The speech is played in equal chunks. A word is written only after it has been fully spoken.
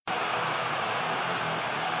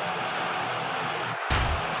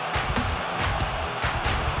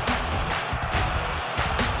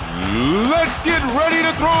Let's get ready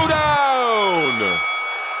to throw down.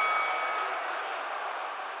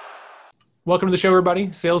 Welcome to the show,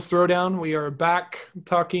 everybody. Sales Throwdown. We are back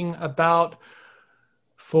talking about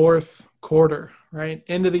fourth quarter, right?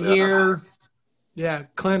 End of the year. Yeah,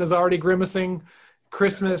 Clint is already grimacing.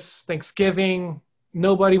 Christmas, Thanksgiving.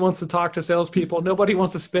 Nobody wants to talk to salespeople. Nobody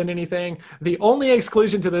wants to spend anything. The only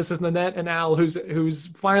exclusion to this is Nanette and Al, who's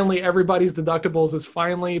finally everybody's deductibles is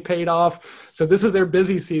finally paid off. So this is their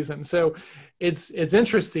busy season. So it's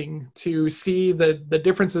interesting to see the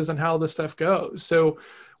differences in how this stuff goes. So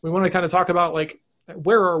we want to kind of talk about like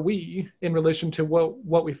where are we in relation to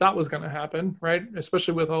what we thought was going to happen, right?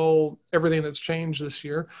 Especially with everything that's changed this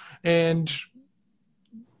year. And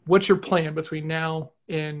what's your plan between now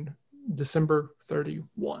and December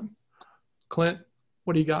 31? Clint,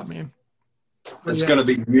 what do you got, man? It's going to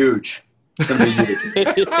be huge. It's going to be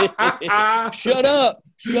huge. Shut up.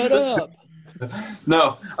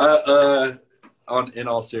 No, in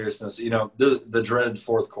all seriousness, the dreaded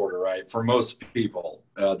fourth quarter, right? For most people,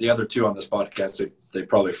 the other two on this podcast, they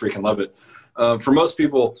probably freaking love it. For most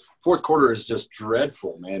people, fourth quarter is just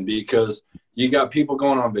dreadful, man, because you got people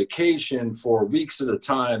going on vacation for weeks at a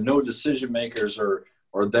time. No decision makers are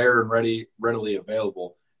there and readily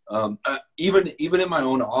available. Even in my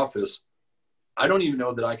own office, I don't even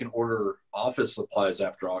know that I can order office supplies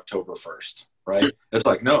after October 1st, right? It's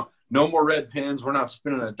like, no more red pens. We're not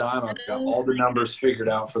spending a dime. I've got all the numbers figured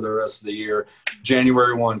out for the rest of the year.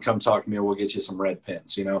 January 1, come talk to me. We'll get you some red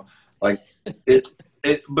pens, like it.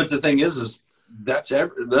 But the thing is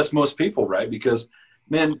that's most people, right? Because,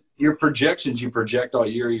 man, your projections, you project all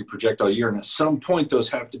year. And at some point those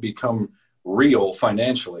have to become real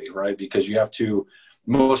financially, right? Because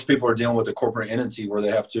most people are dealing with a corporate entity where they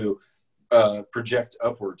have to project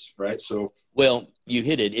upwards, right? So, well, you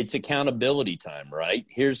hit it. It's accountability time, right?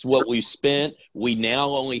 Here's what we spent. We now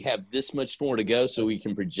only have this much more to go, so we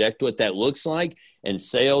can project what that looks like. And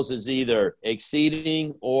sales is either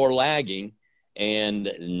exceeding or lagging.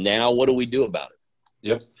 And now what do we do about it?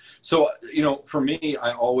 Yep. So, for me,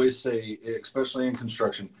 I always say, especially in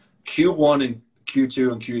construction, Q1 and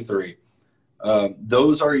Q2 and Q3,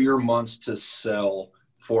 those are your months to sell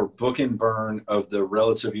for book and burn of the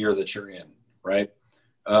relative year that you're in, right?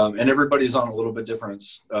 And everybody's on a little bit different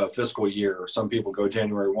fiscal year. Some people go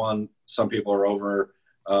January 1. Some people are over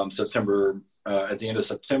September, at the end of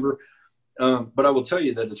September. But I will tell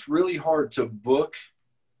you that it's really hard to book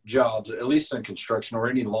jobs, at least in construction or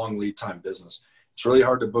any long lead time business. It's really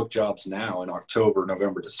hard to book jobs now in October,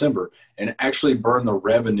 November, December, and actually burn the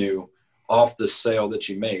revenue off the sale that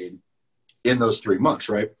you made in those 3 months,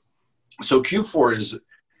 right? So Q4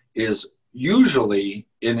 is usually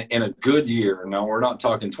in a good year. Now, we're not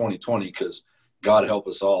talking 2020 because God help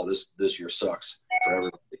us all, this year sucks for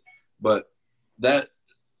everybody. But that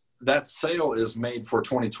sale is made for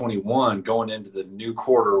 2021 going into the new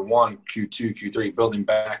quarter one, Q2, Q3, building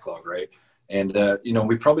backlog, right? And,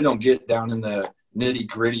 we probably don't get down in the nitty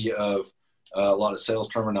gritty of a lot of sales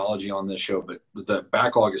terminology on this show, but the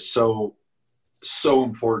backlog is so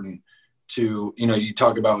important to, you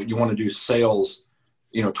talk about, you want to do sales,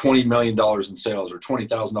 $20 million in sales or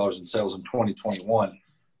 $20,000 in sales in 2021.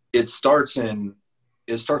 It starts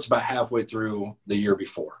about halfway through the year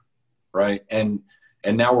before, right? And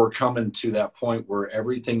now we're coming to that point where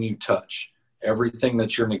everything you touch, everything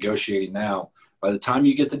that you're negotiating now, by the time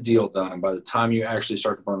you get the deal done, by the time you actually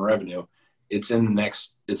start to burn revenue, it's in the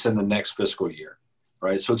next fiscal year,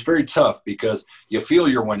 right? So it's very tough because you feel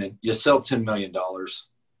you're winning, you sell $10 million,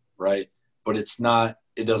 right? But it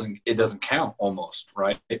doesn't count almost,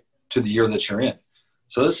 right, to the year that you're in.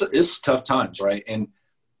 So it's tough times, right? And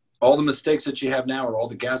all the mistakes that you have now or all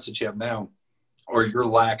the gaps that you have now are your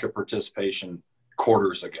lack of participation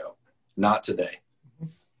quarters ago, not today.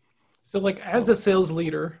 So like as a sales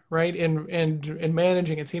leader, right, and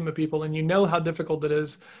managing a team of people, and how difficult it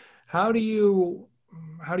is, how do you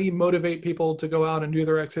motivate people to go out and do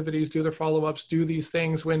their activities, do their follow-ups, do these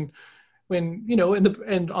things when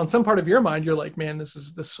and on some part of your mind, you're like, man,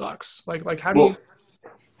 this sucks. Like how do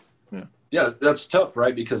you? Yeah, that's tough,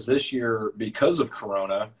 right? Because this year, because of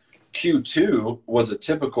Corona, Q2 was a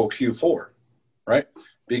typical Q4, right?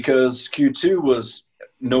 Because Q2 was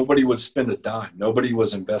nobody would spend a dime. Nobody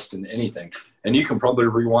was investing in anything. And you can probably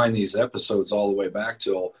rewind these episodes all the way back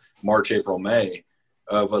till March, April, May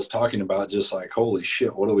of us talking about just like, holy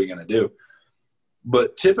shit, what are we going to do?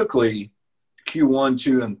 But typically Q1,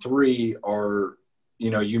 2, and 3 are,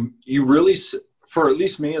 you really, for at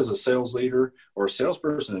least me as a sales leader or a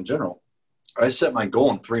salesperson in general, I set my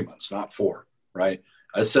goal in 3 months, not 4, right?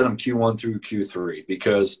 I set them Q1 through Q3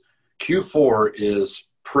 because Q4 is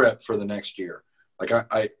prep for the next year. Like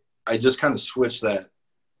I I just kind of switched that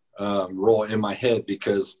role in my head,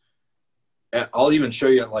 because I'll even show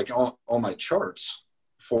you like on my charts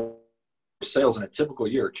for sales in a typical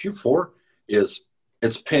year. Q4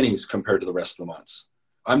 it's pennies compared to the rest of the months.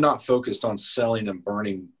 I'm not focused on selling and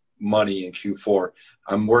burning money in Q4.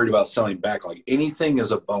 I'm worried about selling backlog. Anything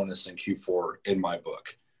is a bonus in Q4 in my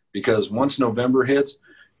book, because once November hits,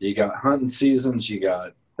 you got hunting seasons, you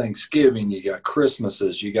got Thanksgiving, you got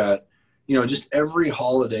Christmases, you got, just every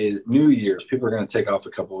holiday, New Year's, people are going to take off a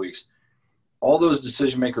couple of weeks. All those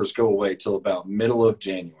decision makers go away till about middle of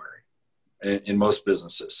January in most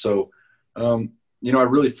businesses. So, I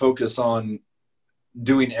really focus on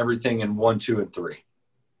doing everything in 1, 2, and 3.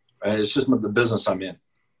 It's just the business I'm in.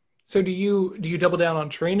 So do you double down on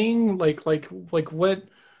training? Like what?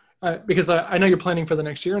 Because I know you're planning for the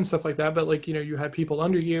next year and stuff like that, but you have people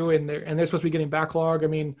under you and they're supposed to be getting backlog. I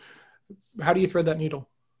mean, how do you thread that needle?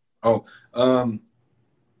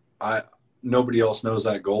 Nobody else knows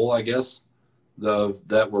that goal, I guess,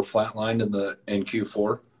 that we're flatlined in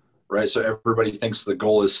Q4, right? So everybody thinks the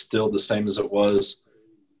goal is still the same as it was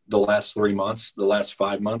the last 3 months, the last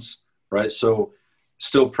 5 months, right? So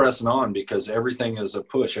still pressing on, because everything is a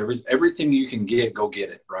push. Everything you can get, go get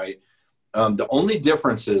it, right? The only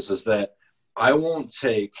difference is that I won't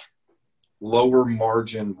take lower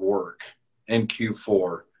margin work in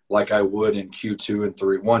Q4 like I would in Q2 and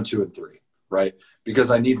 3, 1, 2, and 3, right?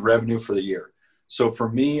 Because I need revenue for the year. So for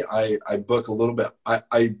me, I book a little bit.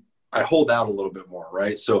 I hold out a little bit more,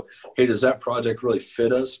 right? So, hey, does that project really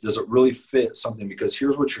fit us? Does it really fit something? Because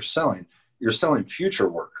here's what you're selling. You're selling future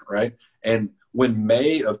work, right? And when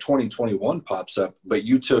May of 2021 pops up, but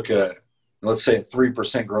you took let's say a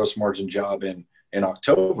 3% gross margin job in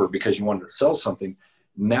October because you wanted to sell something,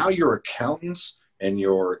 now your accountants and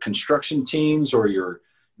your construction teams or your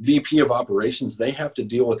VP of operations, they have to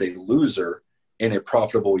deal with a loser in a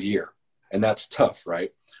profitable year. And that's tough,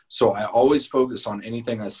 right? So I always focus on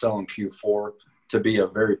anything I sell in Q4 to be a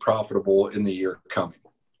very profitable in the year coming,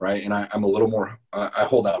 right? And I'm a little more, I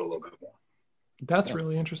hold out a little bit more. That's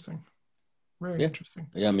really interesting. Very interesting.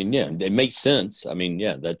 Yeah, I mean, it makes sense. I mean,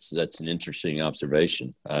 that's an interesting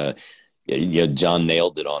observation. John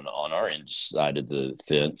nailed it on our end side of the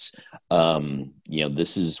fence.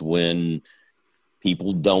 This is when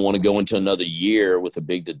people don't want to go into another year with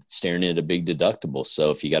staring at a big deductible.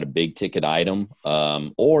 So if you got a big ticket item,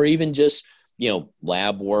 or even just,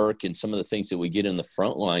 lab work and some of the things that we get in the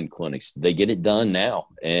frontline clinics, they get it done now.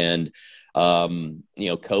 And,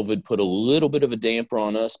 COVID put a little bit of a damper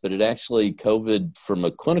on us, but COVID from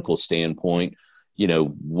a clinical standpoint,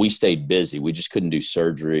 we stayed busy. We just couldn't do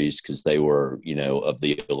surgeries because they were, of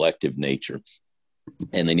the elective nature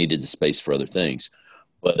and they needed the space for other things.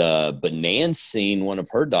 But Nan's seen one of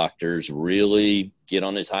her doctors really get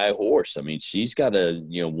on his high horse. I mean, she's got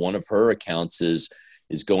one of her accounts is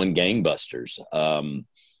going gangbusters.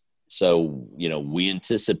 So, we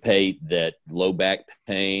anticipate that low back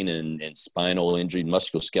pain and spinal injury,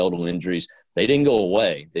 musculoskeletal injuries, they didn't go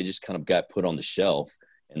away. They just kind of got put on the shelf,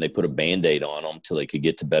 and they put a Band-Aid on them till they could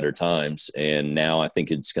get to better times. And now I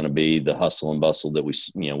think it's going to be the hustle and bustle that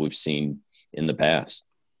we've seen in the past.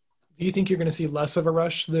 Do you think you're going to see less of a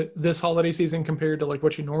rush this holiday season compared to like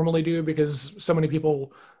what you normally do, because so many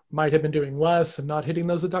people might have been doing less and not hitting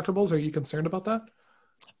those deductibles? Are you concerned about that?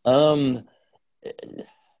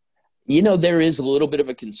 There is a little bit of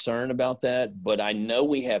a concern about that, but I know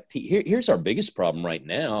we have here's our biggest problem right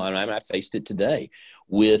now, and I faced it today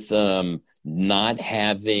with not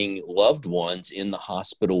having loved ones in the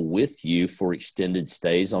hospital with you for extended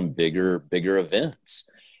stays on bigger events.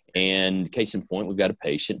 And case in point, we've got a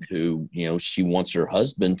patient who, she wants her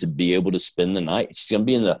husband to be able to spend the night. She's going to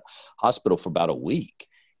be in the hospital for about a week.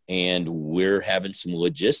 And we're having some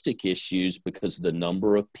logistic issues because of the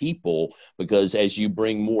number of people, because as you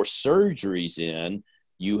bring more surgeries in,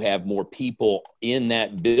 you have more people in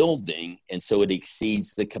that building. And so it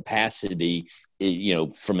exceeds the capacity,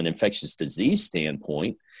 from an infectious disease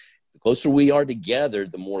standpoint. The closer we are together,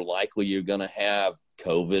 the more likely you're going to have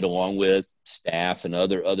COVID along with staph and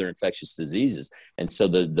other infectious diseases. And so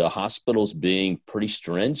the hospital's being pretty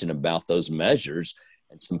stringent about those measures.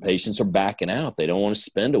 And some patients are backing out. They don't want to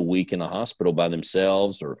spend a week in the hospital by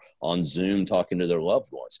themselves or on Zoom talking to their loved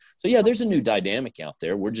ones. So, there's a new dynamic out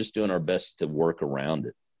there. We're just doing our best to work around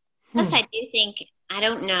it. Plus, I do think, I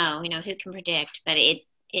don't know, who can predict, but it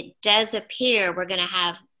does appear we're going to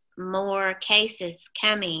have more cases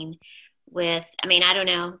coming with, I don't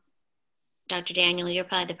know, Dr. Daniel, you're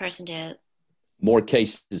probably the person to. More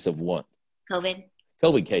cases of what?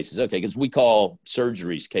 COVID cases, okay, because we call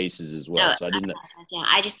surgeries cases as well. So I didn't know. Yeah,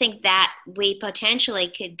 I just think that we potentially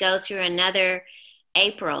could go through another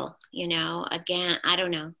April, again, I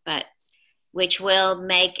don't know, but which will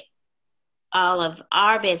make all of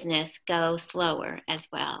our business go slower as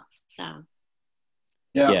well. So.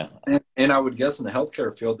 Yeah. And I would guess in the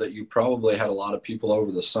healthcare field that you probably had a lot of people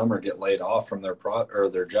over the summer get laid off from their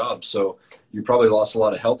jobs. So you probably lost a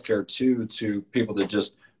lot of healthcare too, to people that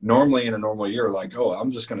just normally in a normal year, like, oh,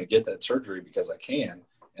 I'm just going to get that surgery because I can,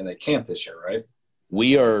 and they can't this year. Right.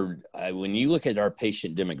 We are, when you look at our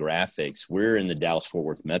patient demographics, we're in the Dallas-Fort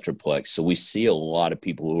Worth Metroplex. So we see a lot of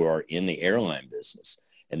people who are in the airline business.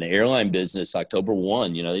 And the airline business, October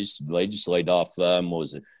 1, they just laid off,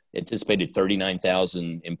 anticipated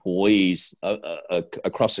 39,000 employees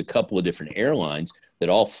across a couple of different airlines that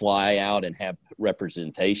all fly out and have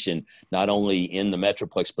representation, not only in the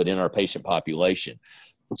Metroplex, but in our patient population.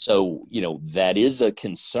 So, that is a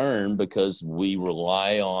concern because we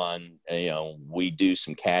rely on, we do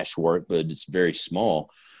some cash work, but it's very small.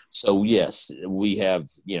 So yes, we have,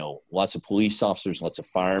 lots of police officers, lots of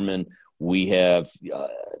firemen. We have,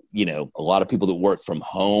 a lot of people that work from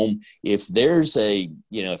home. If there's a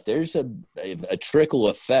trickle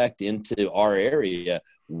effect into our area,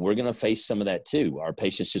 we're going to face some of that too. Our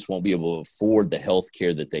patients just won't be able to afford the health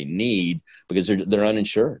care that they need because they're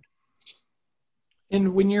uninsured.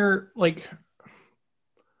 And when you're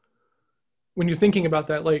thinking about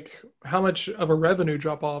that, how much of a revenue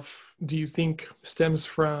drop off do you think stems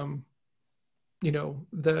from,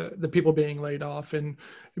 the people being laid off and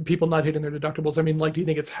people not hitting their deductibles? I mean, do you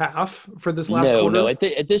think it's half for this last quarter? No. At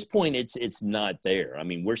this point, it's not there. I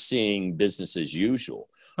mean, we're seeing business as usual.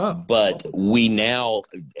 But we now,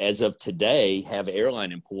 as of today, have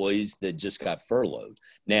airline employees that just got furloughed.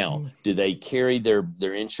 Now, do they carry their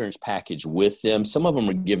insurance package with them? Some of them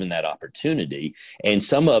are given that opportunity, and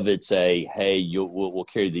some of it's hey, we'll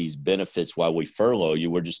carry these benefits while we furlough you.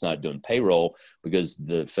 We're just not doing payroll because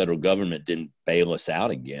the federal government didn't bail us out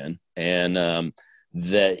again. And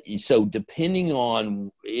so depending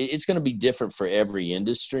on, it's going to be different for every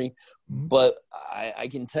industry, but I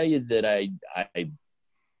can tell you that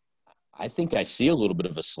I think I see a little bit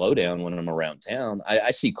of a slowdown when I'm around town.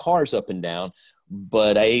 I see cars up and down,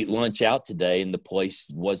 but I ate lunch out today and the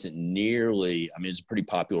place wasn't nearly, it's a pretty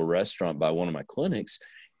popular restaurant by one of my clinics,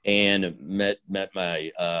 and met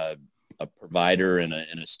my a provider and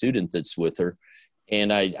a student that's with her.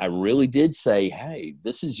 And I really did say, hey,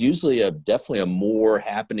 this is usually definitely a more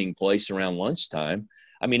happening place around lunchtime.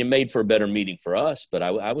 It made for a better meeting for us, but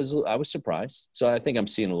I was surprised. So I think I'm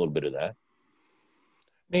seeing a little bit of that.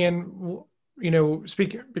 And,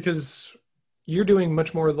 because you're doing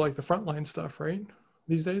much more of the frontline stuff, right,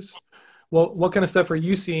 these days? Well, what kind of stuff are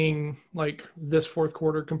you seeing this fourth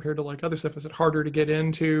quarter compared to other stuff? Is it harder to get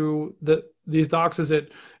into these docs? Is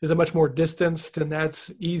it much more distanced and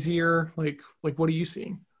that's easier? What are you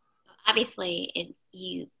seeing? Obviously,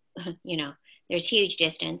 there's huge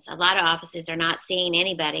distance. A lot of offices are not seeing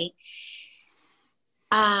anybody.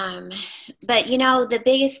 But the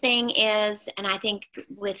biggest thing is, and I think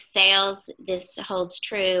with sales, this holds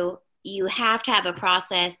true, you have to have a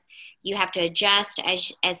process. You have to adjust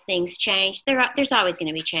as things change. There's always going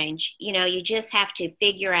to be change. You just have to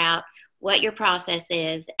figure out what your process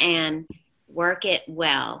is and work it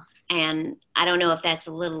well. And I don't know if that's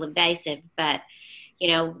a little invasive, but,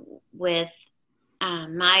 with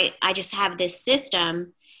I just have this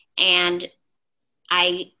system, and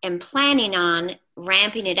I am planning on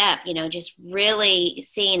ramping it up, just really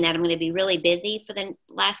seeing that I'm going to be really busy for the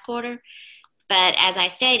last quarter. But as I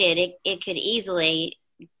stated, it could easily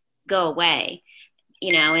go away,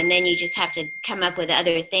 and then you just have to come up with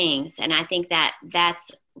other things. And I think that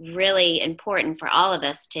that's really important for all of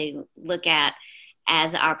us to look at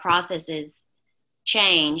as our processes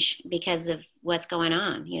change because of what's going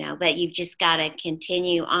on, but you've just got to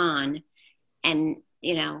continue on and,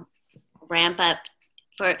 ramp up.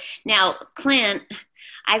 For now, Clint,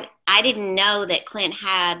 I didn't know that Clint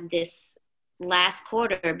had this last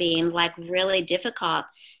quarter being really difficult.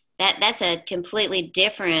 That's a completely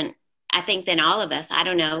different, I think, than all of us. I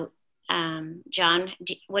don't know, John,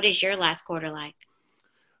 what is your last quarter like?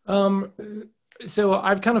 So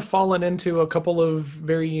I've kind of fallen into a couple of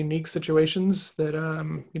very unique situations that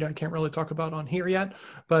I can't really talk about on here yet.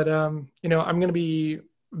 But I'm going to be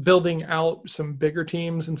building out some bigger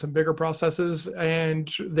teams and some bigger processes,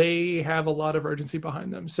 and they have a lot of urgency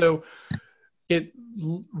behind them. So it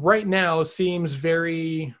right now seems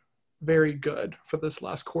very, very good for this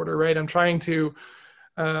last quarter, right? I'm trying to,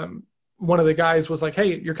 one of the guys was like,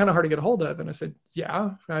 hey, you're kind of hard to get a hold of. And I said,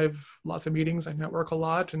 yeah, I have lots of meetings. I network a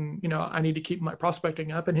lot, and, I need to keep my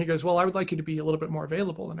prospecting up. And he goes, well, I would like you to be a little bit more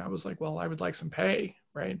available. And I was like, well, I would like some pay,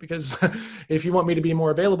 right? Because if you want me to be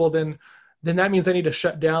more available, then then that means I need to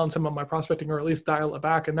shut down some of my prospecting or at least dial it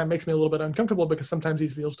back. And that makes me a little bit uncomfortable because sometimes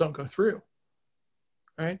these deals don't go through,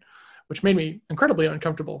 right? Which made me incredibly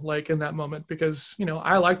uncomfortable, like in that moment, because, you know,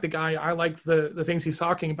 I like the guy, I like the things he's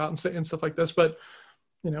talking about and stuff like this, but,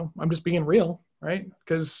 you know, I'm just being real, right?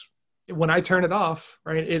 Because when I turn it off,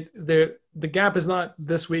 right, the gap is not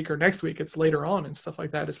this week or next week, it's later on and stuff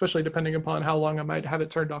like that, especially depending upon how long I might have it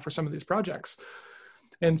turned off for some of these projects.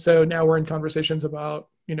 And so now we're in conversations about,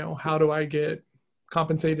 you know, how do I get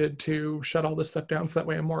compensated to shut all this stuff down so that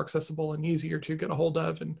way I'm more accessible and easier to get a hold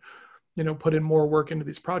of and, you know, put in more work into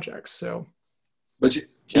these projects. So, but you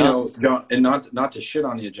know, John, and not to shit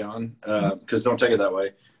on you, John, because don't take it that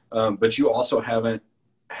way. But you also haven't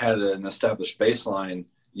had an established baseline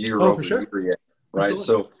year over year yet, right?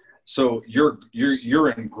 Absolutely. So you're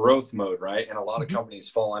in growth mode, right? And a lot of companies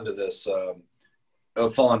fall into this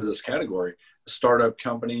category. A startup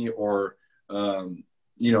company, or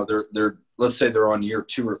you know, they're let's say they're on year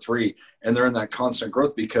 2 or 3, and they're in that constant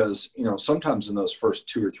growth because, you know, sometimes in those first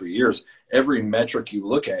 2 or 3 years, every metric you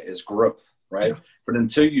look at is growth, right? Yeah. But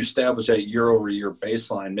until you establish that year over year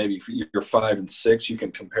baseline, maybe for year 5 and 6, you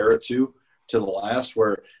can compare it to the last,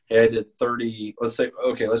 where, hey, I did 30, let's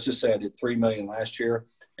just say I did 3 million last year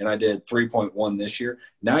and I did 3.1 this year.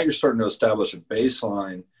 Now you're starting to establish a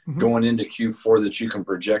baseline going into Q4 that you can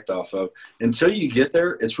project off of. Until you get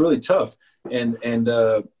there, it's really tough. And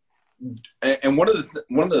one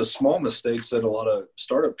of the small mistakes that a lot of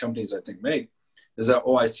startup companies, I think, make is that,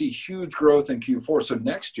 I see huge growth in Q4. So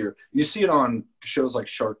next year, you see it on shows like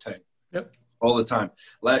Shark Tank all the time.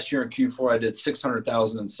 Last year in Q4, I did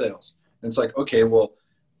 600,000 in sales. And it's like, okay, well,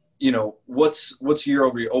 you know, what's year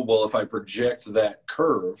over year? Oh, well, if I project that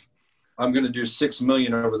curve, I'm going to do 6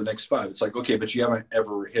 million over the next 5. It's like, okay, but you haven't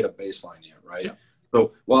ever hit a baseline yet, right? Yeah.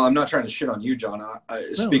 So, well, I'm not trying to shit on you, John.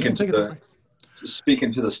 Speaking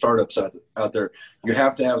to the startups out there, you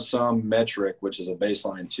have to have some metric, which is a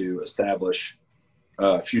baseline to establish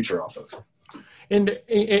future off of. And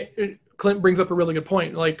Clint brings up a really good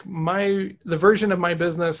point. Like the version of my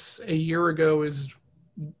business a year ago is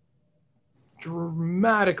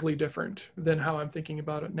dramatically different than how I'm thinking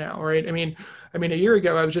about it now, right? I mean, a year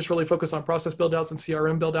ago, I was just really focused on process build-outs and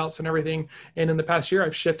CRM build-outs and everything. And in the past year,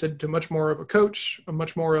 I've shifted to much more of a coach,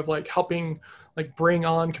 much more of like helping like bring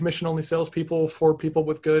on commission-only salespeople for people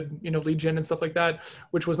with good, you know, lead gen and stuff like that,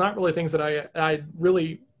 which was not really things that I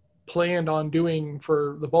really planned on doing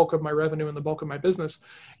for the bulk of my revenue and the bulk of my business.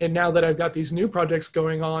 And now that I've got these new projects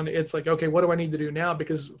going on, it's like, okay, what do I need to do now?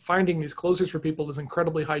 Because finding these closers for people is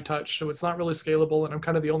incredibly high touch. So it's not really scalable. And I'm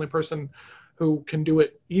kind of the only person who can do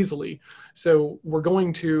it easily. So we're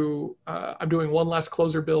going to, I'm doing one last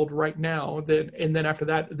closer build right now, and then after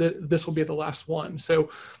that, this will be the last one.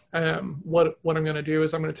 So what I'm going to do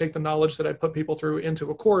is I'm going to take the knowledge that I put people through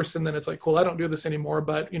into a course, and then it's like, cool, I don't do this anymore,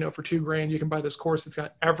 but you know, for $2,000, you can buy this course. It's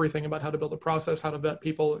got everything about how to build a process, how to vet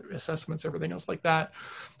people, assessments, everything else like that.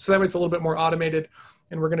 So that way it's a little bit more automated,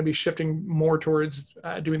 and we're going to be shifting more towards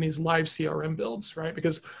doing these live CRM builds, right?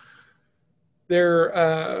 Because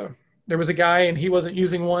there was a guy and he wasn't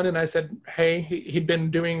using one, and I said, hey, he'd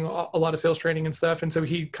been doing a lot of sales training and stuff, and so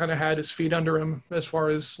he kind of had his feet under him as far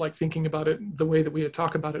as like thinking about it the way that we had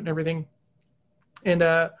talked about it and everything. And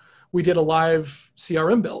we did a live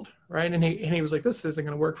CRM build, right? And he was like, this isn't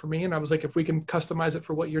going to work for me. And I was like, if we can customize it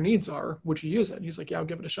for what your needs are, would you use it? And he's like, yeah, I'll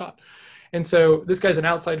give it a shot. And so this guy's an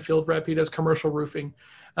outside field rep. He does commercial roofing.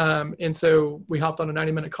 And so we hopped on a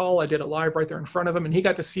 90-minute call. I did it live right there in front of him, and he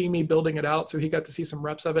got to see me building it out. So he got to see some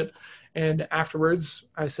reps of it. And afterwards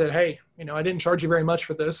I said, hey, you know, I didn't charge you very much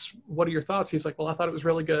for this. What are your thoughts? He's like, well, I thought it was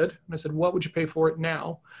really good. And I said, what would you pay for it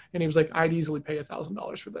now? And he was like, I'd easily pay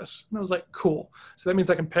 $1,000 for this. And I was like, cool. So that means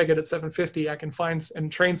I can peg it at $750. I can find and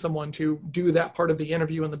train someone to do that part of the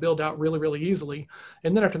interview and the build out really, really easily.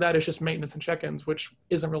 And then after that, it's just maintenance and check-ins, which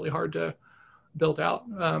isn't really hard to build out.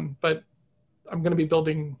 But I'm going to be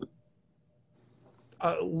building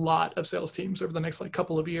a lot of sales teams over the next like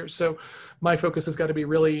couple of years. So my focus has got to be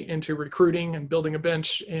really into recruiting and building a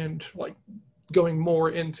bench, and like going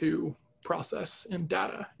more into process and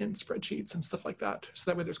data and spreadsheets and stuff like that. So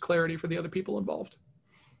that way there's clarity for the other people involved.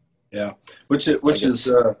 Yeah. Which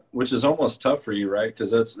is almost tough for you, right?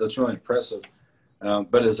 Cause that's really impressive.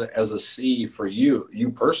 But as a C for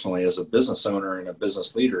you personally, as a business owner and a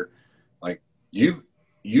business leader, like you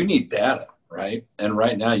need data. Right. And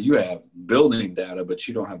right now you have building data, but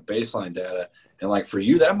you don't have baseline data. And like for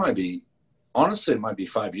you, that might be, honestly, it might be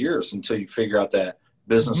 5 years until you figure out that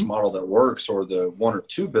business model that works, or the 1 or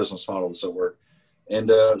 2 business models that work.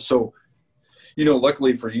 And so, you know,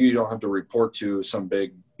 luckily for you, you don't have to report to some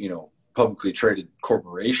big, you know, publicly traded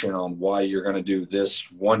corporation on why you're going to do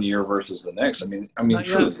this 1 year versus the next. I mean, Not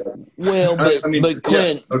truly. Well, but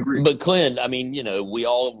Clint, yeah, agreed. but Clint, I mean, we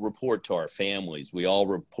all report to our families. We all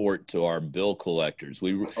report to our bill collectors.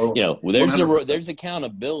 There's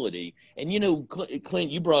accountability. And,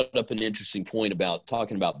 Clint, you brought up an interesting point about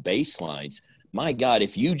talking about baselines. My God,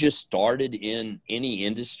 if you just started in any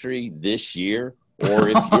industry this year, or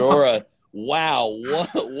if you're wow,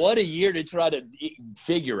 what a year to try to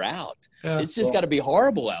figure out. Yeah. It's just got to be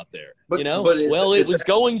horrible out there, But it was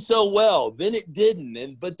going so well, then it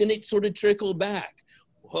didn't, but then it sort of trickled back.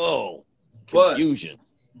 Whoa, confusion.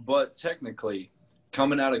 But technically,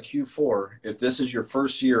 coming out of Q4, if this is your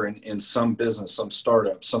first year in some business, some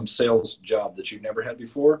startup, some sales job that you've never had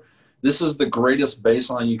before, this is the greatest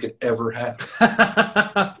baseline you could ever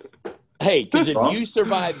have. Hey, because if you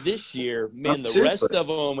survive this year, man, the rest of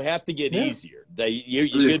them have to get easier.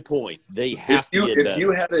 Good point. They have to get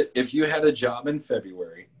better. If you had a job in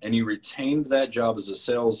February and you retained that job as a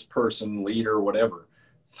salesperson, leader, whatever,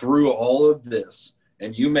 through all of this,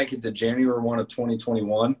 and you make it to January 1 of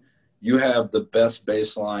 2021, you have the best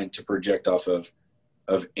baseline to project off of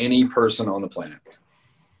any person on the planet.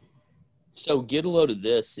 So get a load of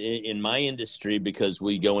this in my industry, because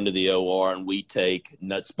we go into the OR and we take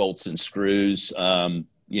nuts, bolts, and screws,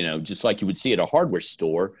 just like you would see at a hardware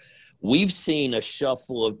store. We've seen a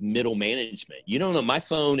shuffle of middle management. You don't know. My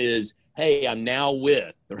phone is, hey, I'm now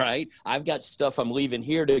with, right? I've got stuff I'm leaving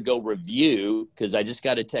here to go review because I just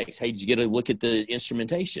got a text. Hey, did you get a look at the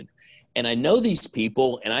instrumentation? And I know these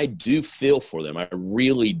people, and I do feel for them. I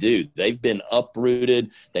really do. They've been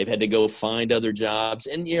uprooted. They've had to go find other jobs.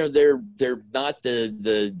 And, they're not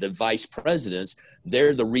the vice presidents.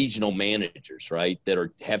 They're the regional managers, right,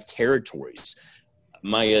 that have territories.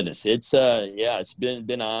 My goodness. It's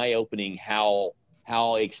been eye-opening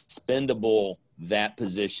how expendable that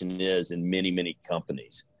position is in many, many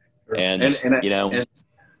companies. Sure. And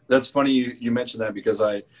that's funny you mentioned that, because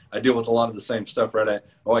I deal with a lot of the same stuff, right?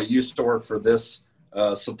 I used to work for this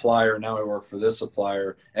supplier. Now I work for this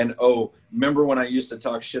supplier. And, remember when I used to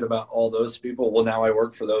talk shit about all those people? Well, now I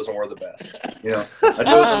work for those and we're the best. I deal with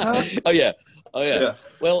those. Oh, yeah.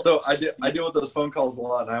 Well, so I deal with those phone calls a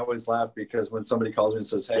lot, and I always laugh because when somebody calls me and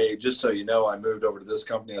says, hey, just so you know, I moved over to this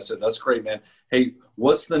company. I said, that's great, man. Hey,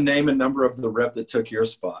 what's the name and number of the rep that took your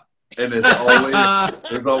spot? And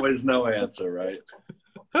there's always no answer, right?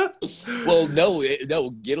 Well, no,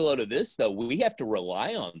 get a load of this, though. We have to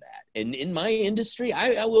rely on that. And in my industry,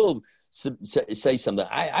 I will say something.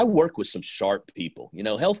 I work with some sharp people.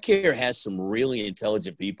 Healthcare has some really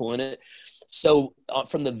intelligent people in it. So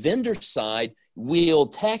from the vendor side, we'll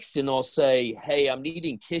text and I'll say, hey, I'm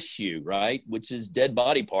needing tissue, right, which is dead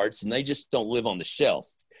body parts, and they just don't live on the shelf.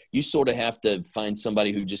 You sort of have to find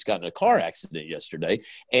somebody who just got in a car accident yesterday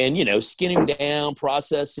and, skin him down,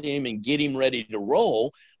 process him, and get him ready to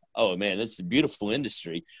roll. Oh, man, that's a beautiful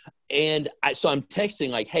industry. And so I'm texting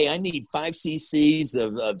like, hey, I need 5 cc's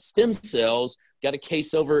of stem cells, got a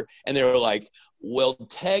case over, and they were like, well,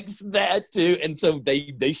 text that too. And so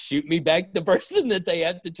they shoot me back the person that they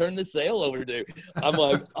have to turn the sale over to. I'm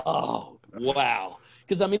like, oh, wow.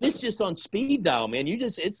 Because, it's just on speed dial, man.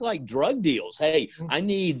 It's like drug deals. Hey, I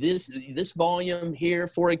need this volume here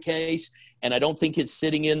for a case, and I don't think it's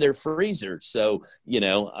sitting in their freezer. So,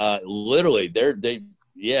 literally,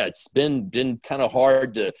 it's been kind of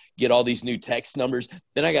hard to get all these new text numbers.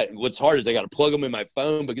 Then what's hard is I got to plug them in my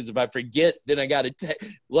phone, because if I forget, then I got to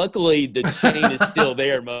luckily the chain is still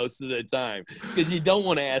there most of the time, because you don't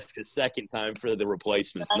want to ask a second time for the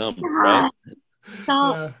replacement's number, right?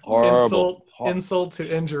 Horrible. Insult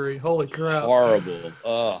to injury. Holy crap. Horrible.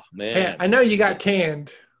 Oh, man. Hey, I know you got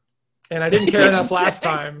canned, and I didn't care enough last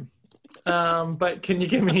time. But can you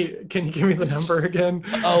give me the number again?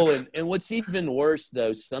 Oh, and what's even worse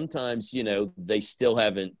though, sometimes, they still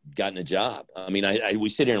haven't gotten a job. We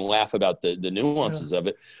sit here and laugh about the nuances of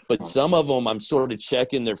it, but some of them I'm sort of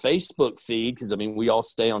checking their Facebook feed, because we all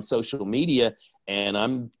stay on social media,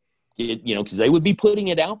 and because they would be putting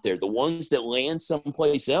it out there. The ones that land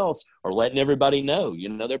someplace else are letting everybody know,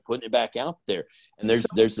 they're putting it back out there. And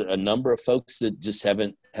there's a number of folks that just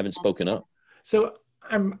haven't spoken up. So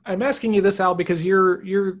I'm asking you this, Al, because you're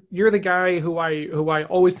the guy who I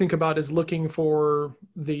always think about as looking for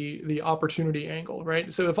the opportunity angle,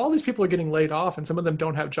 right? So if all these people are getting laid off and some of them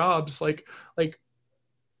don't have jobs, but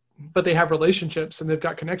they have relationships and they've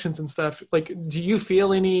got connections and stuff, do you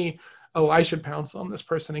feel any, I should pounce on this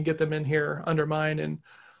person and get them in here under mine? And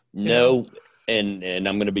no. And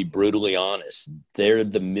I'm going to be brutally honest. They're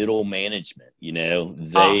the middle management,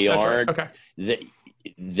 they aren't. Right. Okay.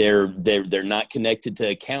 they're not connected to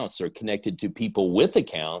accounts. They're connected to people with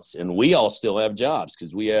accounts, and we all still have jobs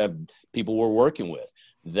because we have people we're working with.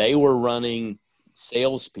 They were running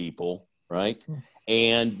salespeople, right?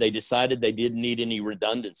 And they decided they didn't need any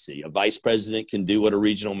redundancy. A vice president can do what a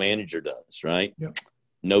regional manager does, right? Yep.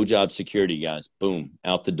 No job security, guys. Boom,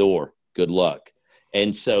 out the door. Good luck.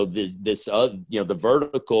 And so the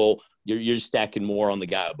vertical, you're stacking more on the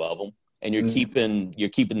guy above them, and you're keeping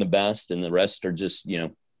the best, and the rest are just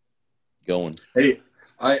going. Hey,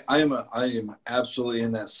 I am absolutely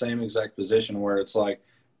in that same exact position where it's like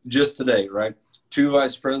just today, right? 2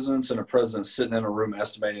 vice presidents and a president sitting in a room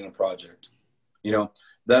estimating a project.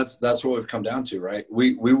 That's what we've come down to, right?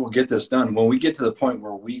 We will get this done. When we get to the point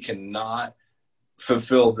where we cannot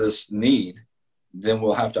fulfill this need, then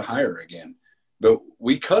we'll have to hire again. But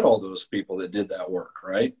we cut all those people that did that work,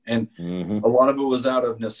 right? And a lot of it was out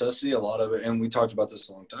of necessity. A lot of it, and we talked about this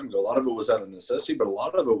a long time ago, a lot of it was out of necessity, but a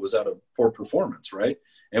lot of it was out of poor performance, right?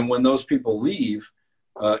 And when those people leave,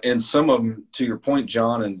 and some of them, to your point,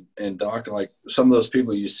 John and Doc, like some of those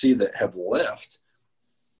people you see that have left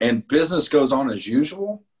and business goes on as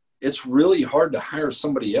usual, it's really hard to hire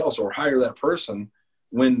somebody else or hire that person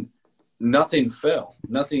when nothing fell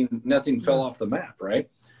off the map, right?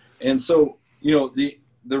 And so,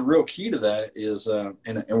 the real key to that is, and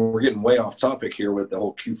we're getting way off topic here with the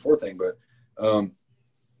whole Q4 thing, but,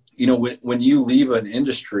 when you leave an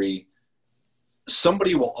industry,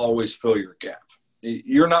 somebody will always fill your gap.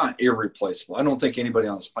 You're not irreplaceable. I don't think anybody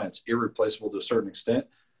on this planet's irreplaceable to a certain extent.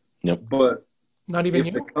 Yep. But not even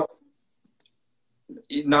you?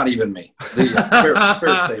 Not even me. Fair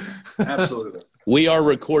statement. Absolutely. We are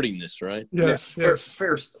recording this, right? Yes. Yeah,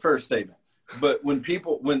 fair statement. But when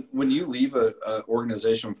you leave a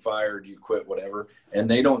organization, fired, you quit, whatever, and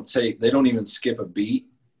they don't even skip a beat,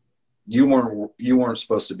 you weren't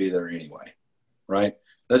supposed to be there anyway, right?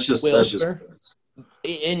 That's just fair.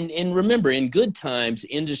 And remember, in good times,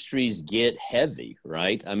 industries get heavy,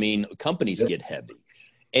 right? I mean, companies get heavy.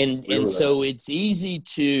 And so it's easy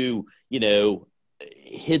to,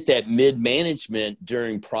 hit that mid-management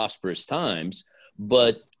during prosperous times.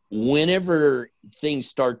 But whenever things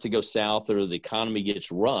start to go south or the economy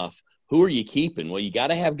gets rough, who are you keeping? Well, you got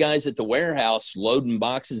to have guys at the warehouse loading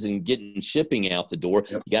boxes and getting shipping out the door.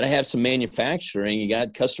 Yep. You got to have some manufacturing. You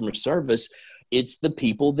got customer service. It's the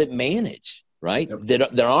people that manage, right?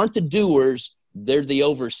 Yep. There aren't the doers. They're the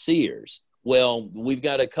overseers. Well, we've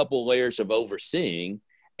got a couple layers of overseeing.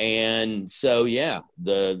 And so,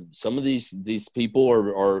 some of these people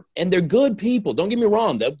are, and they're good people. Don't get me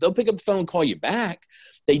wrong. They'll pick up the phone and call you back.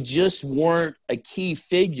 They just weren't a key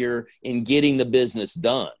figure in getting the business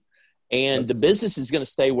done. And the business is going to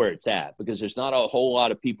stay where it's at because there's not a whole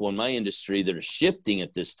lot of people in my industry that are shifting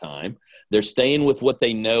at this time. They're staying with what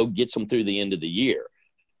they know gets them through the end of the year.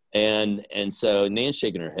 And so Nan's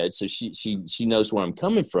shaking her head. So she knows where I'm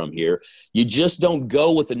coming from here. You just don't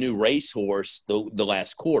go with a new racehorse the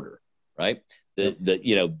last quarter, right?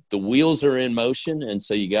 The wheels are in motion. And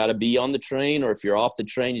so you got to be on the train, or if you're off the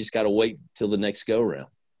train, you just got to wait till the next go round.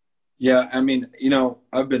 Yeah. I mean,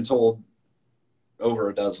 I've been told over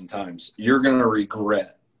a dozen times, you're going to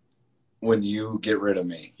regret when you get rid of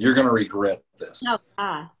me. You're going to regret this. Oh,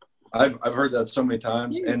 God. I've heard that so many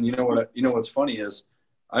times. And what's funny is,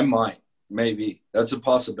 I might, maybe. That's a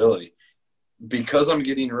possibility. Because I'm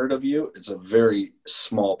getting rid of you, it's a very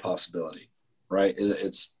small possibility, right?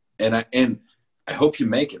 And I hope you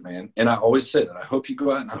make it, man. And I always say that. I hope you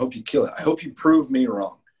go out and I hope you kill it. I hope you prove me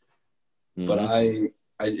wrong. Mm-hmm.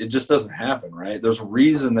 But it just doesn't happen, right? There's a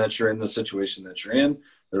reason that you're in the situation that you're in.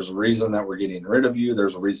 There's a reason that we're getting rid of you.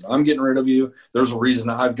 There's a reason I'm getting rid of you. There's a reason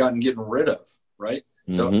I've gotten getting rid of, right?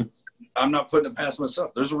 Mm-hmm. No, I'm not putting it past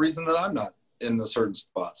myself. There's a reason that I'm not in the certain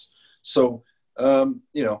spots. So, kind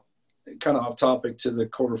of off topic to the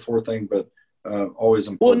Q4 thing, but always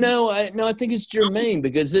important. Well, I think it's germane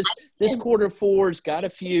because this Q4's got a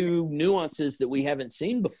few nuances that we haven't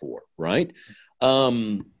seen before, right?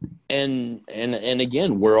 And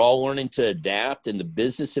again, we're all learning to adapt in the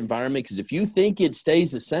business environment, because if you think it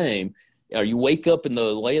stays the same, or you wake up in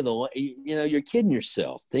the lay of the, you're kidding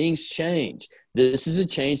yourself. Things change. This is a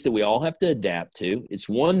change that we all have to adapt to. It's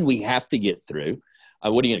one we have to get through.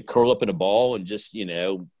 What are you going to curl up in a ball and just,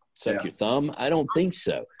 suck your thumb? I don't think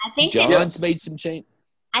so. I think John's made some change.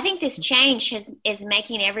 I think this change is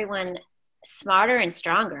making everyone smarter and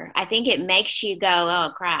stronger. I think it makes you go,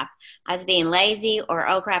 oh, crap, I was being lazy, or,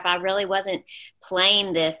 oh, crap, I really wasn't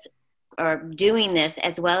playing this or doing this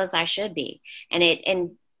as well as I should be.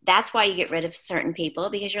 And that's why you get rid of certain people,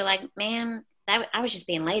 because you're like, man, I was just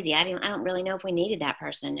being lazy. I don't really know if we needed that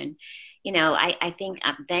person. And, I think,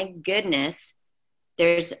 thank goodness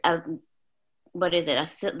there's a what is it?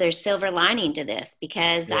 There's silver lining to this,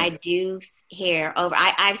 because Yeah. I do hear over.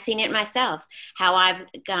 I've seen it myself. How I've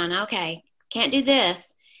gone, okay, can't do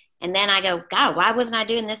this, and then I go, God, why wasn't I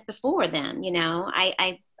doing this before? Then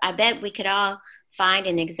I bet we could all find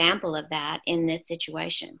an example of that in this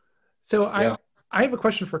situation. So Yeah. I have a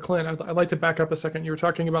question for Clint. I'd like to back up a second. You were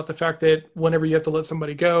talking about the fact that whenever you have to let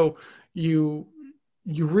somebody go, you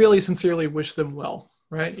really sincerely wish them well,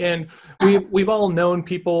 right? And we've all known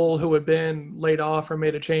people who have been laid off or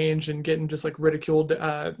made a change and getting just like ridiculed.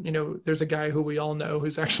 There's a guy who we all know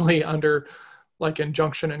who's actually under like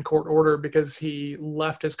injunction and court order because he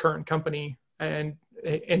left his current company and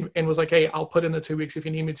was like, hey, I'll put in the 2 weeks if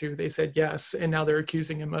you need me to. They said yes, and now they're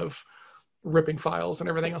accusing him of ripping files and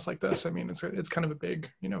everything else like this. I mean, it's kind of a big,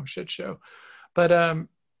 shit show. But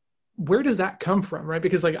where does that come from, right?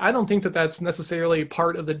 Because like I don't think that that's necessarily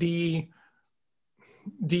part of the D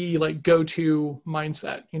like go-to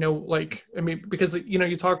mindset, because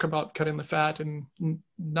you talk about cutting the fat and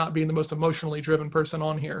not being the most emotionally driven person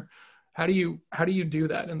on here. How do you do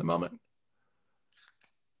that in the moment?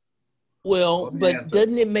 Well, but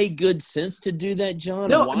doesn't it make good sense to do that, John?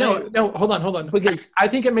 No, hold on. Because I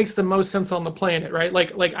think it makes the most sense on the planet, right?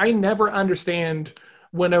 Like I never understand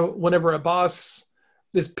whenever a boss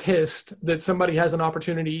is pissed that somebody has an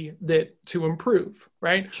opportunity to improve,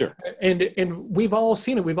 right? Sure. And we've all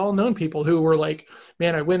seen it. We've all known people who were like,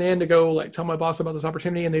 man, I went in to go like tell my boss about this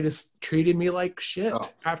opportunity and they just treated me like shit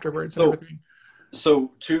afterwards and everything.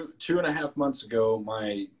 So 2.5 months ago,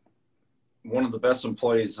 one of the best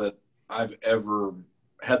employees that I've ever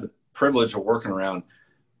had the privilege of working around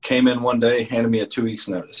came in one day, handed me a 2 weeks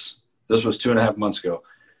notice. This was 2.5 months ago.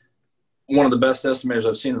 One of the best estimators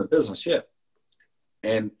I've seen in the business yet.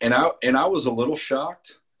 And I was a little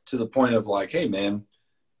shocked to the point of like, hey man,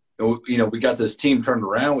 we got this team turned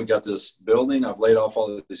around. We got this building. I've laid off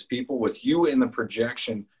all of these people with you in the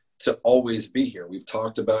projection to always be here. We've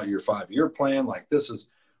talked about your 5-year plan. Like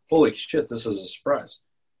holy shit, this is a surprise.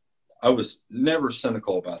 I was never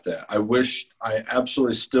cynical about that. I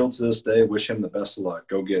absolutely still to this day wish him the best of luck.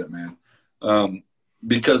 Go get it, man.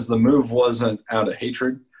 Because the move wasn't out of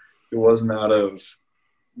hatred. It wasn't out of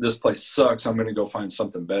this place sucks, I'm going to go find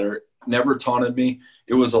something better. Never taunted me.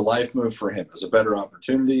 It was a life move for him. It was a better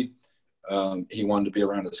opportunity. He wanted to be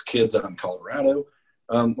around his kids out in Colorado.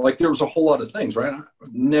 There was a whole lot of things, right?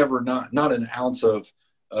 Never, not an ounce of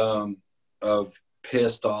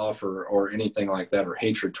pissed off or anything like that, or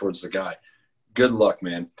hatred towards the guy. Good luck,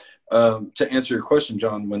 man. To answer your question,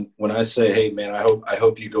 John, when I say, hey man, I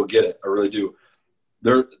hope you go get it, I really do.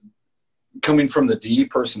 They're coming from the D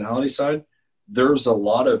personality side. There's a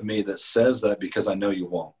lot of me that says that because I know you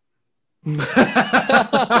won't.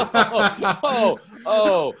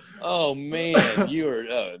 oh man,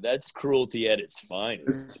 that's cruelty at its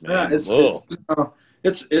finest, man. And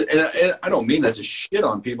I don't mean that to shit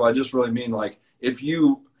on people. I just really mean like if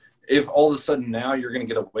all of a sudden now you're going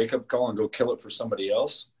to get a wake up call and go kill it for somebody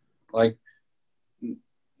else, like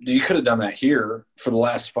you could have done that here for the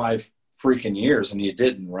last 5 freaking years and you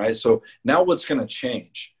didn't, right? So now what's going to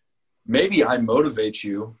change? Maybe I motivate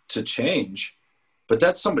you to change, but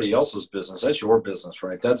that's somebody else's business. That's your business,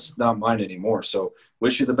 right? That's not mine anymore. So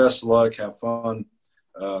wish you the best of luck. Have fun.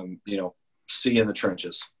 See you in the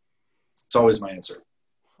trenches. It's always my answer.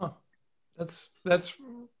 Huh. That's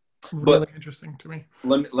really interesting to me.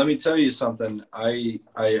 Let me tell you something. I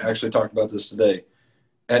actually talked about this today.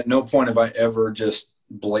 At no point have I ever just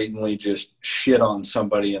blatantly just shit on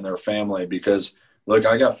somebody and their family because, look,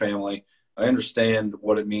 I got family. I understand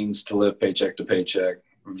what it means to live paycheck to paycheck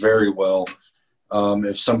very well.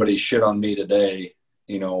 If somebody shit on me today,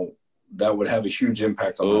 that would have a huge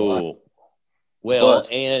impact on my life. Well,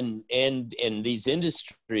 and these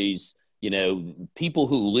industries, people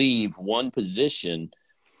who leave one position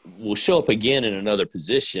will show up again in another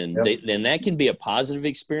position. Yep. Then that can be a positive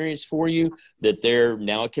experience for you that they're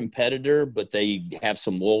now a competitor, but they have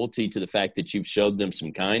some loyalty to the fact that you've showed them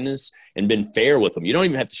some kindness and been fair with them. You don't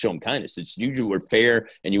even have to show them kindness. It's you were fair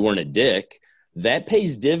and you weren't a dick. That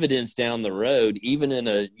pays dividends down the road, even in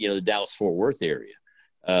the Dallas-Fort Worth area.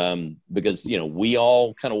 Because, we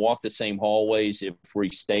all kind of walk the same hallways if we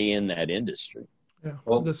stay in that industry. Yeah.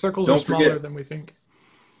 Well, the circles are smaller than we think.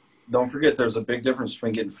 Don't forget, there's a big difference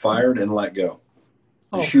between getting fired and let go.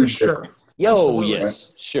 Oh, for sure. Yes.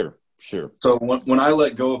 Right? Sure. So when I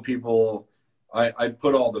let go of people, I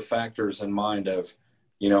put all the factors in mind of,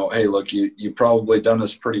 hey, look, you probably done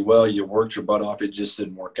this pretty well. You worked your butt off. It just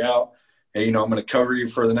didn't work out. hey, I'm going to cover you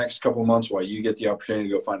for the next couple of months while you get the opportunity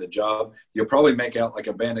to go find a job. You'll probably make out like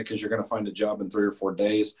a bandit because you're going to find a job in 3 or 4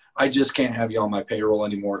 days. I just can't have you on my payroll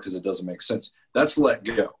anymore because it doesn't make sense. That's let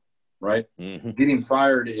go, right? Mm-hmm. Getting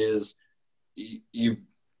fired is you've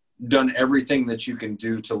done everything that you can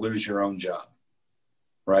do to lose your own job,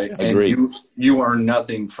 right? Agreed. And you are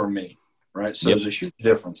nothing for me, right? So there's a huge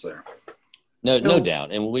difference there. No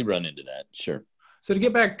doubt. And we run into that. Sure. So to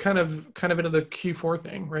get back kind of into the Q4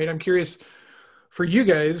 thing, right? I'm curious for you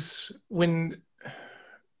guys, when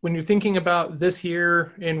you're thinking about this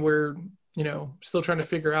year and we're, still trying to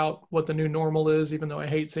figure out what the new normal is, even though I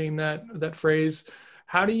hate saying that phrase,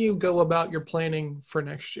 how do you go about your planning for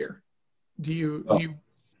next year? Do you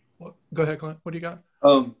go ahead, Clint, what do you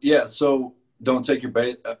got? So don't take your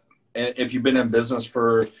bait. If you've been in business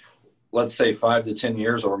for, let's say 5 to 10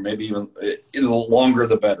 years, or maybe even the longer,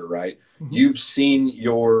 the better, right? Mm-hmm. You've seen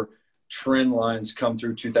your trend lines come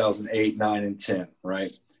through 2008, 9, and 10,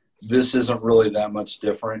 right? This isn't really that much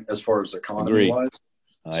different as far as economy wise.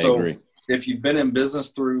 I agree. If you've been in business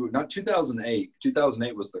through not 2008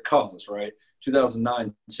 was the cause, right?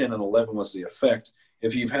 2009, 10, and 11 was the effect.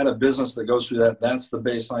 If you've had a business that goes through that, that's the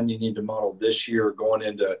baseline you need to model this year going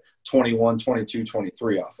into 21, 22,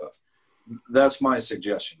 23 off of. That's my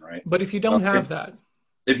suggestion, right? But if you don't have that.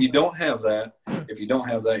 If you don't have that,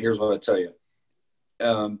 here's what I tell you.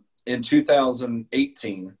 In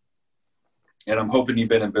 2018, and I'm hoping you've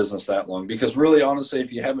been in business that long, because really, honestly,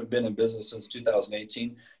 if you haven't been in business since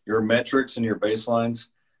 2018, your metrics and your baselines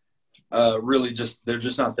they're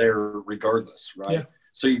just not there regardless, right? Yeah.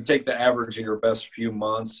 So you take the average of your best few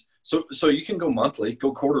months. So you can go monthly,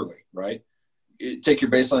 go quarterly, right? Take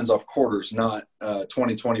your baselines off quarters, not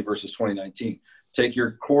 2020 versus 2019. Take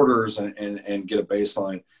your quarters and get a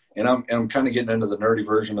baseline. And I'm kind of getting into the nerdy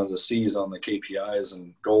version of the C's on the KPIs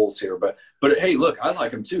and goals here. But hey, look, I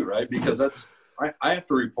like them too, right? Because I have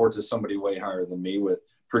to report to somebody way higher than me with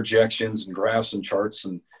projections and graphs and charts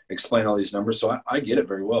and explain all these numbers. So I get it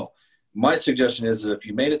very well. My suggestion is that if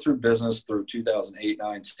you made it through business through 2008,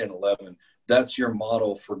 9, 10, 11, that's your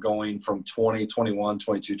model for going from 20, 21,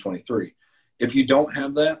 22, 23. If you don't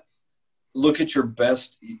have that, look at your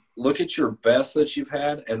best that you've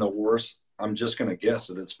had and the worst. I'm just going to guess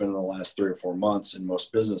that it's been in the last 3 or 4 months in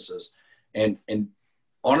most businesses, and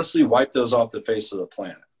honestly wipe those off the face of the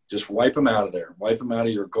planet. Just wipe them out of there. Wipe them out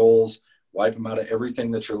of your goals. Wipe them out of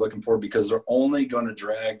everything that you're looking for, because they're only going to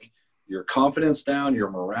drag your confidence down, your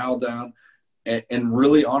morale down. And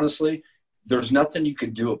really, honestly, there's nothing you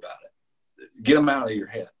could do about it. Get them out of your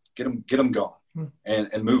head. Get them gone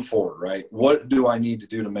and move forward, right? What do I need to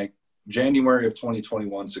do to make January of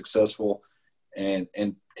 2021 successful and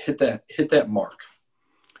hit that mark?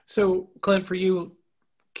 So, Clint, for you,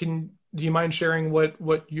 do you mind sharing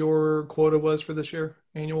what your quota was for this year,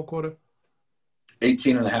 annual quota?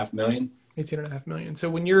 18.5 million. 18.5 million. So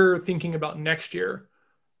when you're thinking about next year,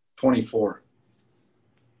 24.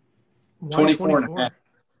 Why 24 and a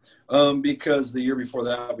half. Because the year before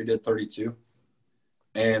that we did 32,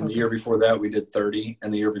 and the year before that we did 30,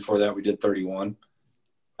 and the year before that we did 31.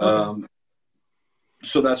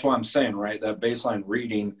 So that's why I'm saying, right, that baseline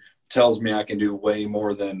reading tells me I can do way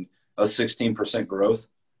more than a 16% growth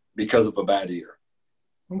because of a bad year,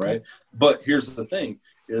 right? But here's the thing,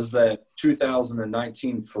 is that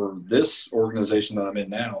 2019 for this organization that I'm in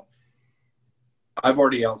now, I've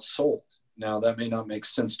already outsold. Now, that may not make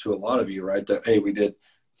sense to a lot of you, right? That, hey, we did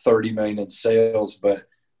 30 million in sales, but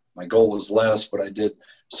my goal was less, but I did.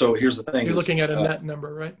 So here's the thing. You're looking at a net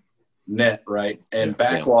number, right? Net, right? And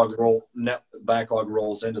backlog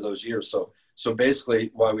rolls into those years. So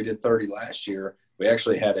basically, why we did 30 last year, we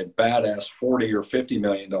actually had a badass 40 or $50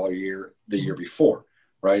 million year the year before,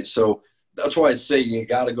 right? So that's why I say you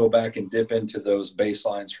got to go back and dip into those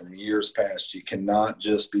baselines from years past. You cannot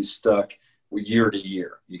just be stuck year to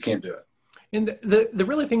year. You can't do it. And the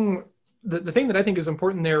really thing, the thing that I think is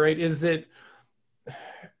important there, right, is that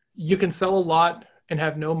you can sell a lot and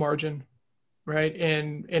have no margin, right?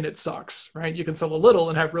 And it sucks, right? You can sell a little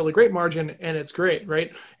and have really great margin and it's great,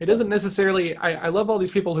 right? It doesn't necessarily, I love all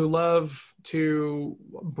these people who love to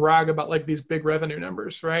brag about like these big revenue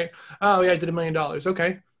numbers, right? Oh yeah, I did $1 million.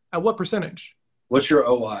 Okay. At what percentage? What's your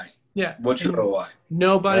OI? Yeah. What's your OI?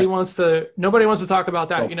 Nobody wants to talk about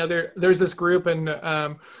that. You know, there's this group and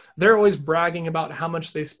they're always bragging about how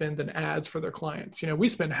much they spend in ads for their clients. You know, we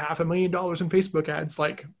spend $500,000 in Facebook ads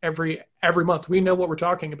like every month. We know what we're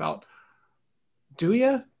talking about. Do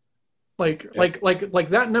you? Like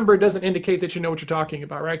that number doesn't indicate that you know what you're talking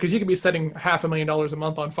about, right? Because you could be setting $500,000 a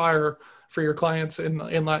month on fire for your clients and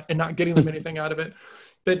not getting them anything out of it.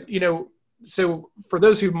 But, you know, so for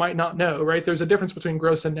those who might not know, right, there's a difference between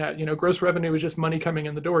gross and net. Gross revenue is just money coming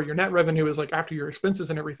in the door. Your net revenue is like after your expenses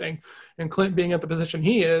and everything. And Clint being at the position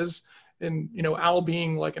he is, and Al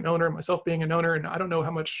being like an owner, myself being an owner, and I don't know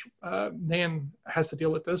how much Nan has to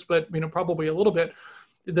deal with this, but probably a little bit.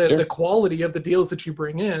 The quality of the deals that you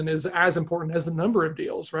bring in is as important as the number of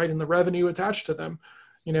deals, right, and the revenue attached to them.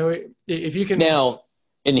 If you can now.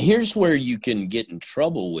 And here's where you can get in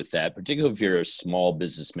trouble with that, particularly if you're a small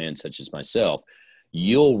businessman such as myself.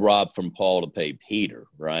 You'll rob from Paul to pay Peter,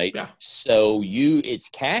 right? Yeah. So it's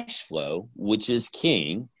cash flow, which is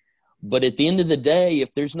king. But at the end of the day,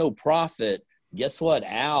 if there's no profit, guess what?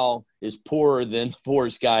 Al is poorer than the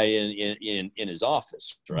poorest guy in his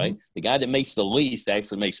office, right? Mm-hmm. The guy that makes the least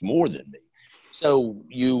actually makes more than me. So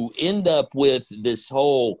you end up with this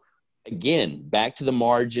whole, again, back to the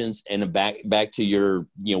margins and back to your,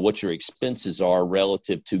 what your expenses are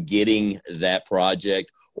relative to getting that project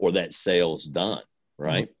or that sales done,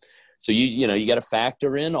 right? Mm-hmm. So you got to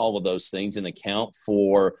factor in all of those things and account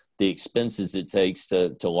for the expenses it takes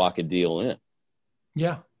to lock a deal in.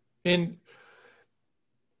 Yeah. And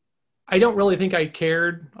I don't really think I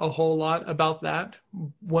cared a whole lot about that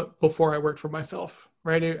before I worked for myself,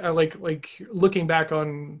 right? I like looking back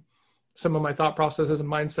on some of my thought processes and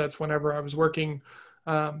mindsets whenever I was working,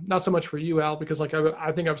 not so much for you, Al, because like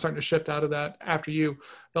I think I'm starting to shift out of that after you,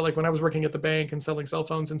 but like when I was working at the bank and selling cell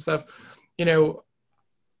phones and stuff,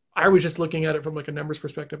 I was just looking at it from like a numbers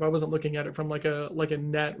perspective. I wasn't looking at it from like a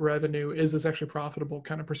net revenue. Is this actually profitable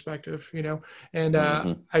kind of perspective, And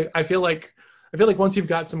I feel like once you've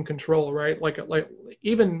got some control, right? Like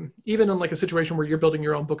even in like a situation where you're building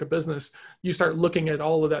your own book of business, you start looking at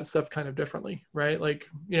all of that stuff kind of differently, right? Like,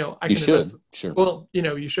 you should. Sure. Well,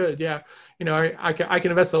 you should, yeah. I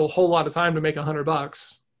can invest a whole lot of time to make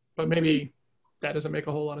 $100, but maybe that doesn't make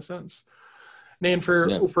a whole lot of sense. Nan,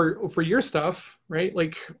 for your stuff, right?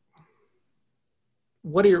 Like,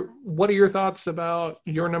 what are your thoughts about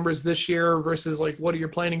your numbers this year versus like what are you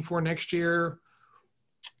planning for next year?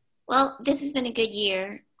 Well, this has been a good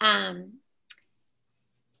year. I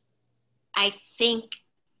think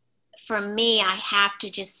for me, I have to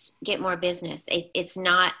just get more business. It's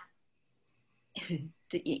not,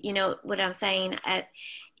 what I'm saying?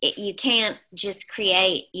 You can't just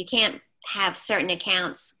you can't have certain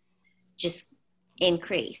accounts just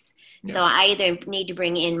increase. Yeah. So I either need to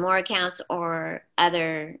bring in more accounts or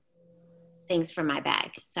other things from my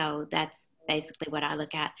bag. So that's basically what I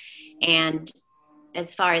look at. And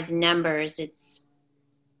as far as numbers, it's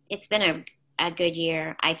been a good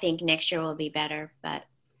year. I think next year will be better, but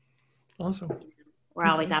awesome. We're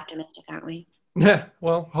always optimistic, aren't we? Yeah.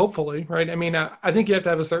 Well, hopefully, right? I mean, I think you have to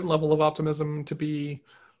have a certain level of optimism to be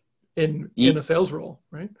in a sales role,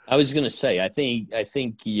 right? I was going to say, I think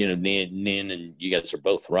Nan and you guys are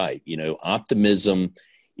both right. Optimism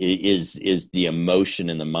is the emotion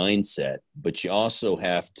and the mindset, but you also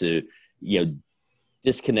have to,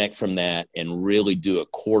 disconnect from that and really do a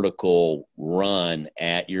cortical run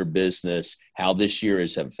at your business, how this year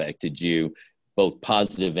has affected you, both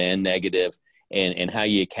positive and negative, and how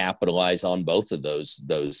you capitalize on both of those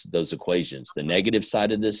equations. The negative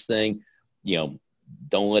side of this thing,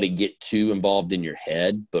 don't let it get too involved in your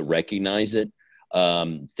head, but recognize it.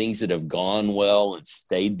 Things that have gone well and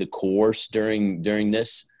stayed the course during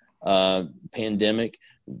this pandemic.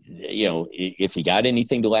 If you got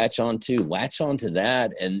anything to latch on to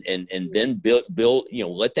that and then build,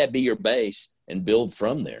 let that be your base and build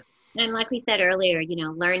from there. And like we said earlier,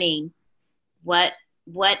 learning what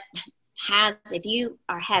if you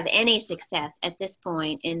have any success at this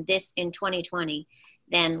point in 2020,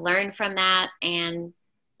 then learn from that and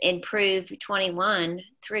improve 21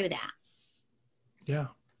 through that. Yeah,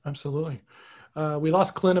 absolutely. We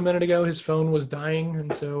lost Clint a minute ago. His phone was dying,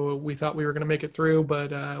 and so we thought we were going to make it through,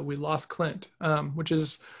 but we lost Clint, which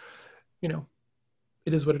is, it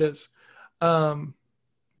is what it is.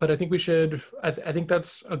 But I think we should. I think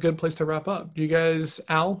that's a good place to wrap up. Do you guys,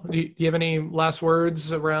 Al? Do you have any last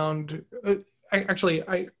words around?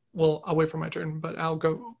 I'll wait for my turn, but I'll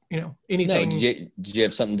go. Anything. No, did you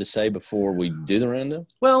have something to say before we do the roundup?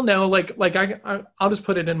 Well, no. I'll just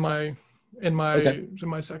put it in my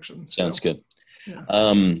section. Sounds good.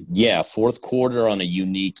 Yeah. Fourth quarter on a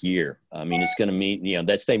unique year. I mean, it's going to mean,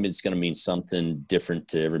 that statement is going to mean something different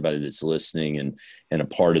to everybody that's listening and a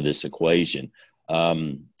part of this equation.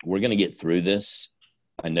 We're going to get through this.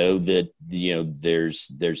 I know that,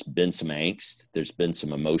 there's been some angst. There's been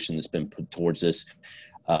some emotion that's been put towards this.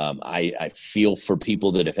 I feel for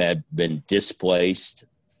people that have been displaced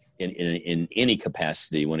in any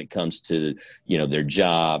capacity when it comes to, their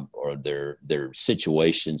job or their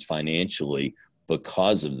situations financially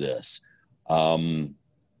because of this. Weather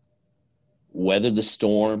the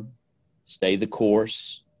storm, stay the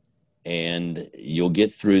course, and you'll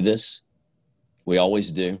get through this. We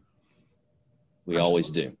always do. We always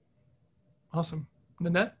do. Awesome.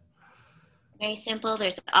 Nanette? Very simple.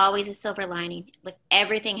 There's always a silver lining. Look,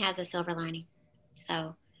 everything has a silver lining.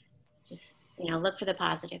 So just, look for the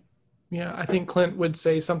positive. Yeah, I think Clint would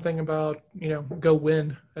say something about, go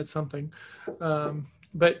win at something.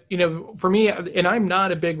 But, for me, and I'm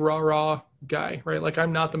not a big rah-rah guy, right? Like,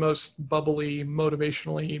 I'm not the most bubbly,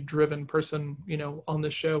 motivationally driven person, on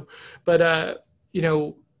this show. But,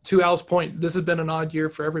 to Al's point, this has been an odd year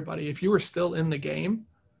for everybody. If you were still in the game,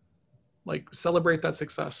 like, celebrate that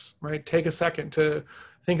success, right? Take a second to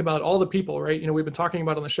think about all the people, right? We've been talking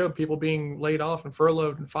about on the show, people being laid off and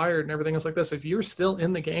furloughed and fired and everything else like this. If you're still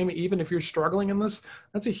in the game, even if you're struggling in this,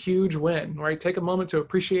 that's a huge win, right? Take a moment to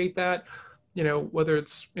appreciate that, whether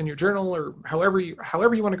it's in your journal or however you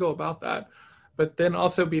want to go about that. But then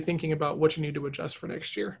also be thinking about what you need to adjust for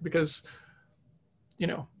next year, because we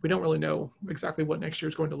don't really know exactly what next year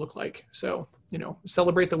is going to look like. So,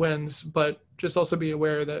 celebrate the wins, but just also be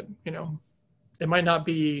aware that, it might not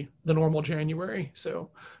be the normal January. So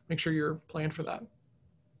make sure you're planned for that.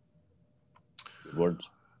 Good words.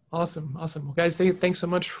 Awesome. Well, guys, thanks so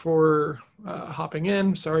much for hopping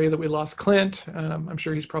in. Sorry that we lost Clint. I'm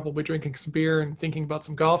sure he's probably drinking some beer and thinking about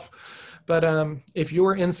some golf. But if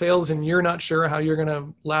you're in sales and you're not sure how you're going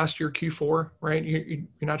to last your Q4, right? You're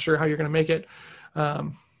not sure how you're going to make it.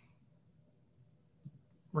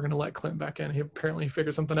 We're going to let Clint back in. He apparently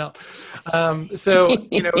figured something out. So,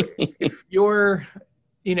 if you're,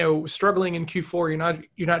 struggling in Q4,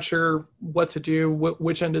 you're not sure what to do,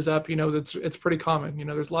 which end is up, it's pretty common.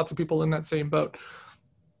 There's lots of people in that same boat.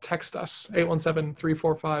 Text us,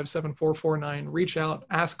 817-345-7449. Reach out,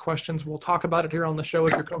 ask questions. We'll talk about it here on the show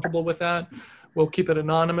if you're comfortable with that. We'll keep it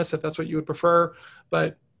anonymous if that's what you would prefer.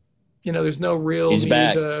 But there's no real He's need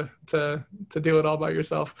back. to do it all by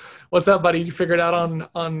yourself. What's up, buddy? You figured out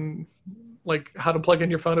on like how to plug in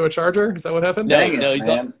your phone to a charger? Is that what happened? Dang No, it, he's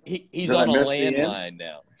man. on, he's Did I on a miss the end? landline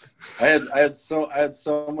now. I had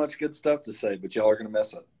so much good stuff to say, but y'all are gonna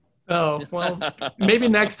mess it. Oh, well, maybe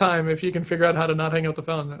next time if you can figure out how to not hang up the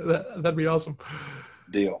phone, that'd be awesome.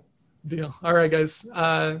 Deal. All right, guys.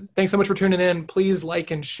 Thanks so much for tuning in. Please like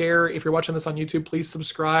and share. If you're watching this on YouTube, please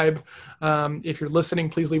subscribe. If you're listening,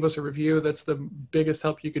 please leave us a review. That's the biggest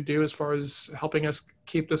help you could do as far as helping us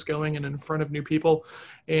keep this going and in front of new people.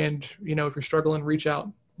 And, if you're struggling, reach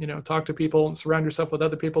out, talk to people and surround yourself with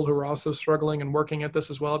other people who are also struggling and working at this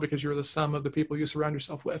as well, because you're the sum of the people you surround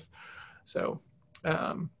yourself with. So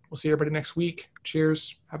we'll see everybody next week.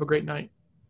 Cheers. Have a great night.